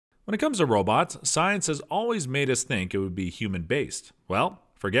When it comes to robots, science has always made us think it would be human-based. Well,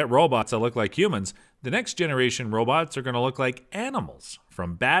 forget robots that look like humans. The next generation robots are going to look like animals,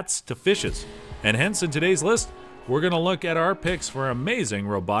 from bats to fishes. And hence, in today's list, we're going to look at our picks for amazing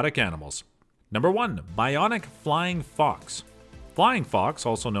robotic animals. Number 1. Bionic Flying Fox. Flying fox,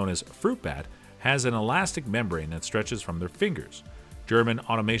 also known as fruit bat, has an elastic membrane that stretches from their fingers. German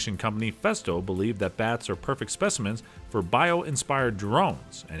automation company Festo believed that bats are perfect specimens for bio-inspired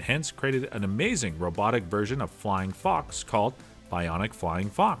drones, and hence created an amazing robotic version of Flying Fox called Bionic Flying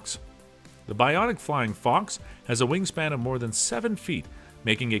Fox. The Bionic Flying Fox has a wingspan of more than 7 feet,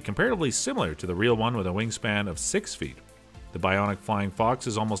 making it comparatively similar to the real one with a wingspan of 6 feet. The Bionic Flying Fox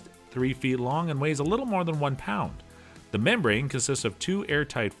is almost 3 feet long and weighs a little more than 1 pound. The membrane consists of 2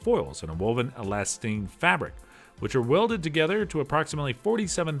 airtight foils and a woven elastane fabric, which are welded together to approximately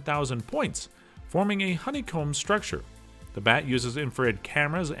 47,000 points, forming a honeycomb structure. The bat uses infrared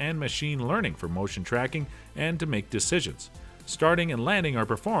cameras and machine learning for motion tracking and to make decisions. Starting and landing are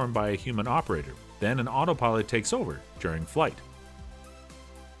performed by a human operator. Then an autopilot takes over during flight.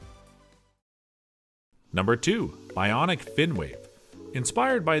 Number 2. Bionic Fin Wave.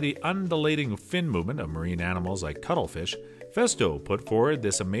 Inspired by the undulating fin movement of marine animals like cuttlefish, Festo put forward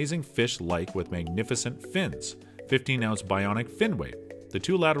this amazing fish-like with magnificent fins, 15-ounce bionic fin wave. The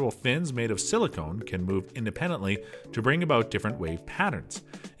 2 lateral fins made of silicone can move independently to bring about different wave patterns.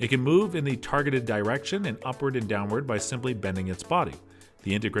 It can move in the targeted direction and upward and downward by simply bending its body.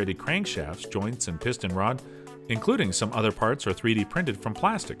 The integrated crankshafts, joints, and piston rod, including some other parts, are 3D printed from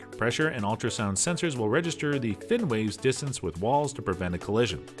plastic. Pressure and ultrasound sensors will register the fin wave's distance with walls to prevent a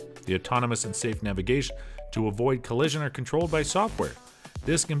collision. The autonomous and safe navigation to avoid collision are controlled by software.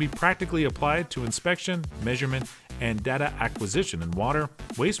 This can be practically applied to inspection, measurement, and data acquisition in water,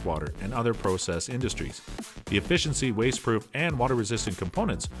 wastewater, and other process industries. The efficiency, waste-proof, and water-resistant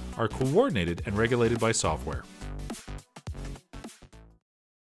components are coordinated and regulated by software.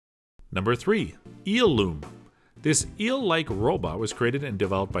 Number 3. Eelloom. This eel-like robot was created and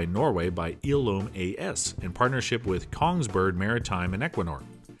developed by Norway by Eelloom AS in partnership with Kongsberg Maritime and Equinor.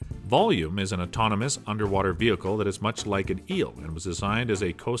 Volume is an autonomous underwater vehicle that is much like an eel and was designed as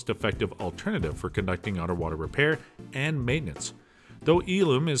a cost-effective alternative for conducting underwater repair and maintenance. Though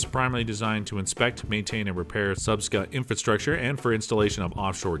Eelloom is primarily designed to inspect, maintain, and repair subsea infrastructure and for installation of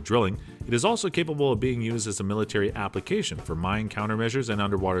offshore drilling, it is also capable of being used as a military application for mine countermeasures and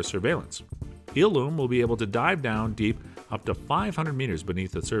underwater surveillance. Eelloom will be able to dive down deep up to 500 meters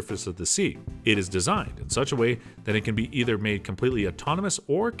beneath the surface of the sea. It is designed in such a way that it can be either made completely autonomous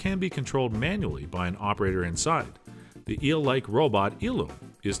or can be controlled manually by an operator inside. The eel-like robot Eelloom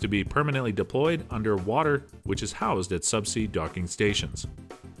is to be permanently deployed underwater, which is housed at subsea docking stations.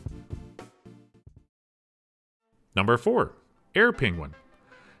 Number 4. Air Penguin.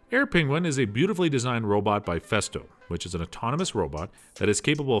 Air Penguin is a beautifully designed robot by Festo, which is an autonomous robot that is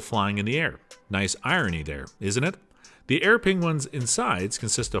capable of flying in the air. Nice irony there, isn't it? The Air Penguin's insides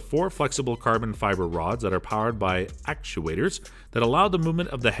consist of 4 flexible carbon fiber rods that are powered by actuators that allow the movement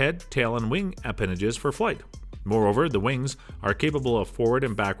of the head, tail, and wing appendages for flight. Moreover, the wings are capable of forward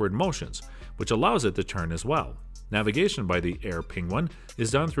and backward motions, which allows it to turn as well. Navigation by the Air Penguin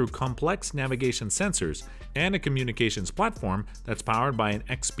is done through complex navigation sensors and a communications platform that's powered by an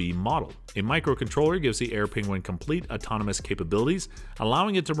XB model. A microcontroller gives the Air Penguin complete autonomous capabilities,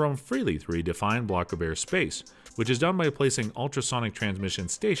 allowing it to roam freely through a defined block of air space, which is done by placing ultrasonic transmission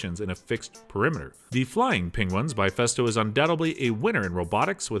stations in a fixed perimeter. The Flying Penguins by Festo is undoubtedly a winner in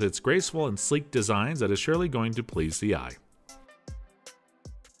robotics with its graceful and sleek designs that is surely going to please the eye.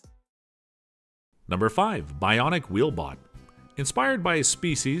 Number 5. Bionic Wheelbot. Inspired by a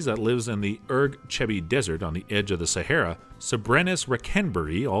species that lives in the Erg Chebi Desert on the edge of the Sahara, Sabrenis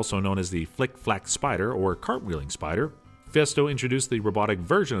reckenberry, also known as the flick-flack spider or cartwheeling spider, Festo introduced the robotic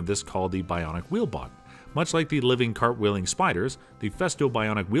version of this called the Bionic Wheelbot. Much like the living cartwheeling spiders, the Festo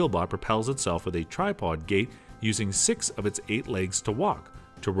Bionic Wheelbot propels itself with a tripod gait using 6 of its 8 legs to walk.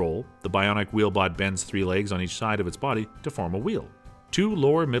 To roll, the Bionic Wheelbot bends 3 legs on each side of its body to form a wheel. 2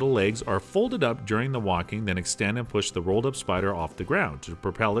 lower middle legs are folded up during the walking, then extend and push the rolled up spider off the ground to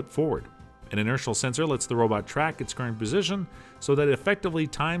propel it forward. An inertial sensor lets the robot track its current position so that it effectively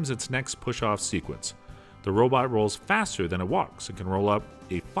times its next push-off sequence. The robot rolls faster than it walks and can roll up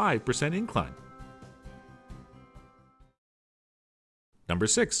a 5% incline. Number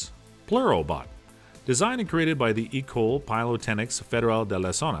 6. Plurobot. Designed and created by the École Polytechnique Fédérale de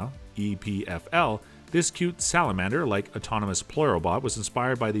la Zona, EPFL, this cute salamander-like autonomous plurobot was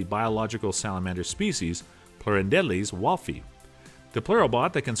inspired by the biological salamander species Pleurondelys wolfi. The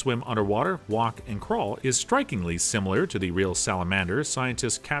Plurobot that can swim underwater, walk, and crawl is strikingly similar to the real salamander.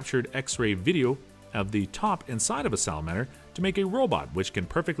 Scientists captured X-ray video of the top and side of a salamander to make a robot which can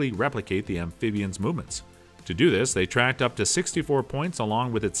perfectly replicate the amphibian's movements. To do this, they tracked up to 64 points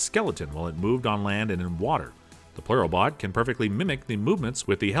along with its skeleton while it moved on land and in water. The Plurobot can perfectly mimic the movements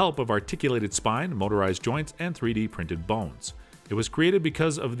with the help of articulated spine, motorized joints, and 3D printed bones. It was created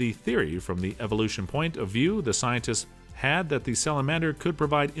because of the theory from the evolution point of view the scientists had that the salamander could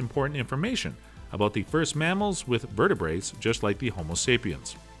provide important information about the first mammals with vertebrates just like the Homo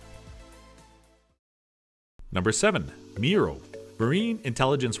sapiens. Number 7. Miro. Marine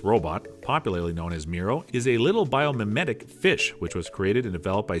Intelligence Robot, popularly known as Miro, is a little biomimetic fish which was created and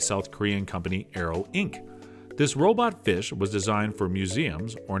developed by South Korean company Aero Inc. This robot fish was designed for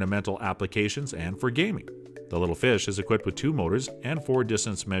museums, ornamental applications, and for gaming. The little fish is equipped with 2 motors and 4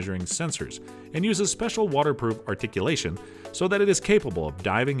 distance measuring sensors and uses special waterproof articulation so that it is capable of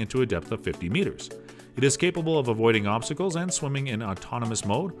diving into a depth of 50 meters. It is capable of avoiding obstacles and swimming in autonomous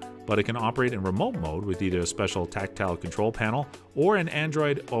mode, but it can operate in remote mode with either a special tactile control panel or an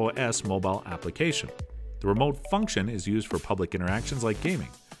Android OS mobile application. The remote function is used for public interactions like gaming.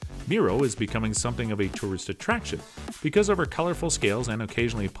 Miro is becoming something of a tourist attraction because of her colorful scales and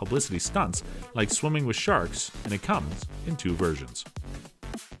occasionally publicity stunts like swimming with sharks, and it comes in 2 versions.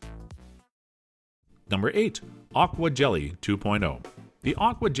 Number 8. Aqua Jelly 2.0. The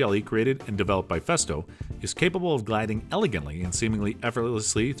Aqua Jelly, created and developed by Festo, is capable of gliding elegantly and seemingly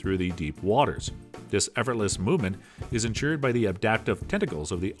effortlessly through the deep waters. This effortless movement is ensured by the adaptive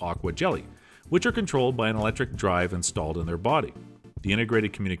tentacles of the Aqua Jelly, which are controlled by an electric drive installed in their body. The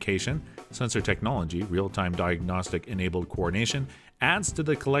integrated communication, sensor technology, real-time diagnostic-enabled coordination adds to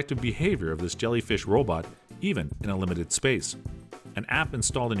the collective behavior of this jellyfish robot, even in a limited space. An app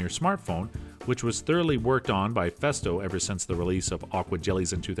installed in your smartphone, which was thoroughly worked on by Festo ever since the release of Aqua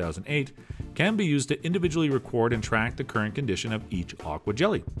Jellies in 2008, can be used to individually record and track the current condition of each Aqua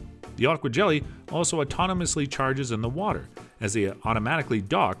Jelly. The Aqua Jelly also autonomously charges in the water, as they automatically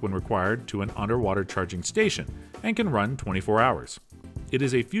dock when required to an underwater charging station, and can run 24 hours. It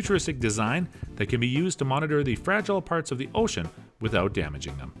is a futuristic design that can be used to monitor the fragile parts of the ocean without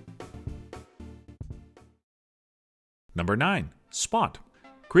damaging them. Number 9. Spot.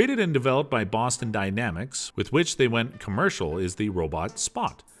 Created and developed by Boston Dynamics, with which they went commercial, is the robot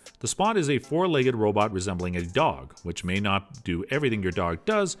Spot. The Spot is a 4-legged robot resembling a dog, which may not do everything your dog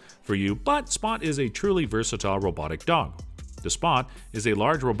does for you, but Spot is a truly versatile robotic dog. The Spot is a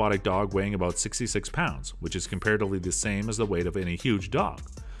large robotic dog weighing about 66 pounds, which is comparatively the same as the weight of any huge dog.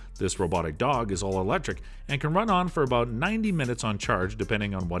 This robotic dog is all electric and can run on for about 90 minutes on charge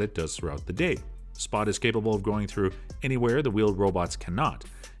depending on what it does throughout the day. Spot is capable of going through anywhere the wheeled robots cannot.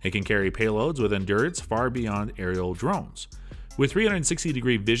 It can carry payloads with endurance far beyond aerial drones. With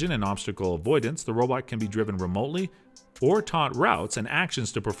 360-degree vision and obstacle avoidance, the robot can be driven remotely or taught routes and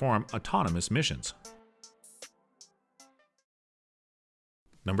actions to perform autonomous missions.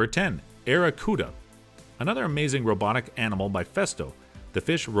 Number 10. Aracuda. Another amazing robotic animal by Festo, the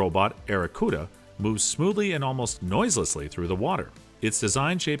fish robot Aracuda moves smoothly and almost noiselessly through the water. Its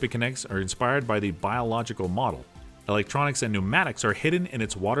design, shape, and connects are inspired by the biological model. Electronics and pneumatics are hidden in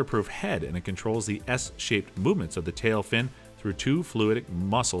its waterproof head, and it controls the S-shaped movements of the tail fin through 2 fluidic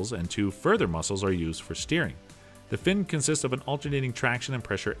muscles, and 2 further muscles are used for steering. The fin consists of an alternating traction and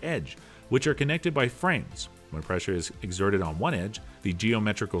pressure edge, which are connected by frames. When pressure is exerted on one edge, the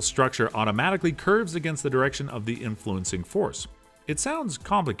geometrical structure automatically curves against the direction of the influencing force. It sounds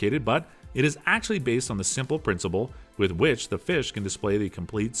complicated, but it is actually based on the simple principle with which the fish can display the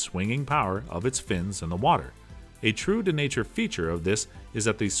complete swinging power of its fins in the water. A true-to-nature feature of this is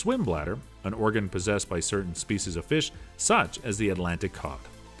that the swim bladder, an organ possessed by certain species of fish, such as the Atlantic cod.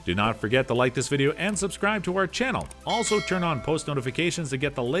 Do not forget to like this video and subscribe to our channel. Also turn on post notifications to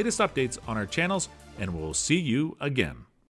get the latest updates on our channels, and we'll see you again.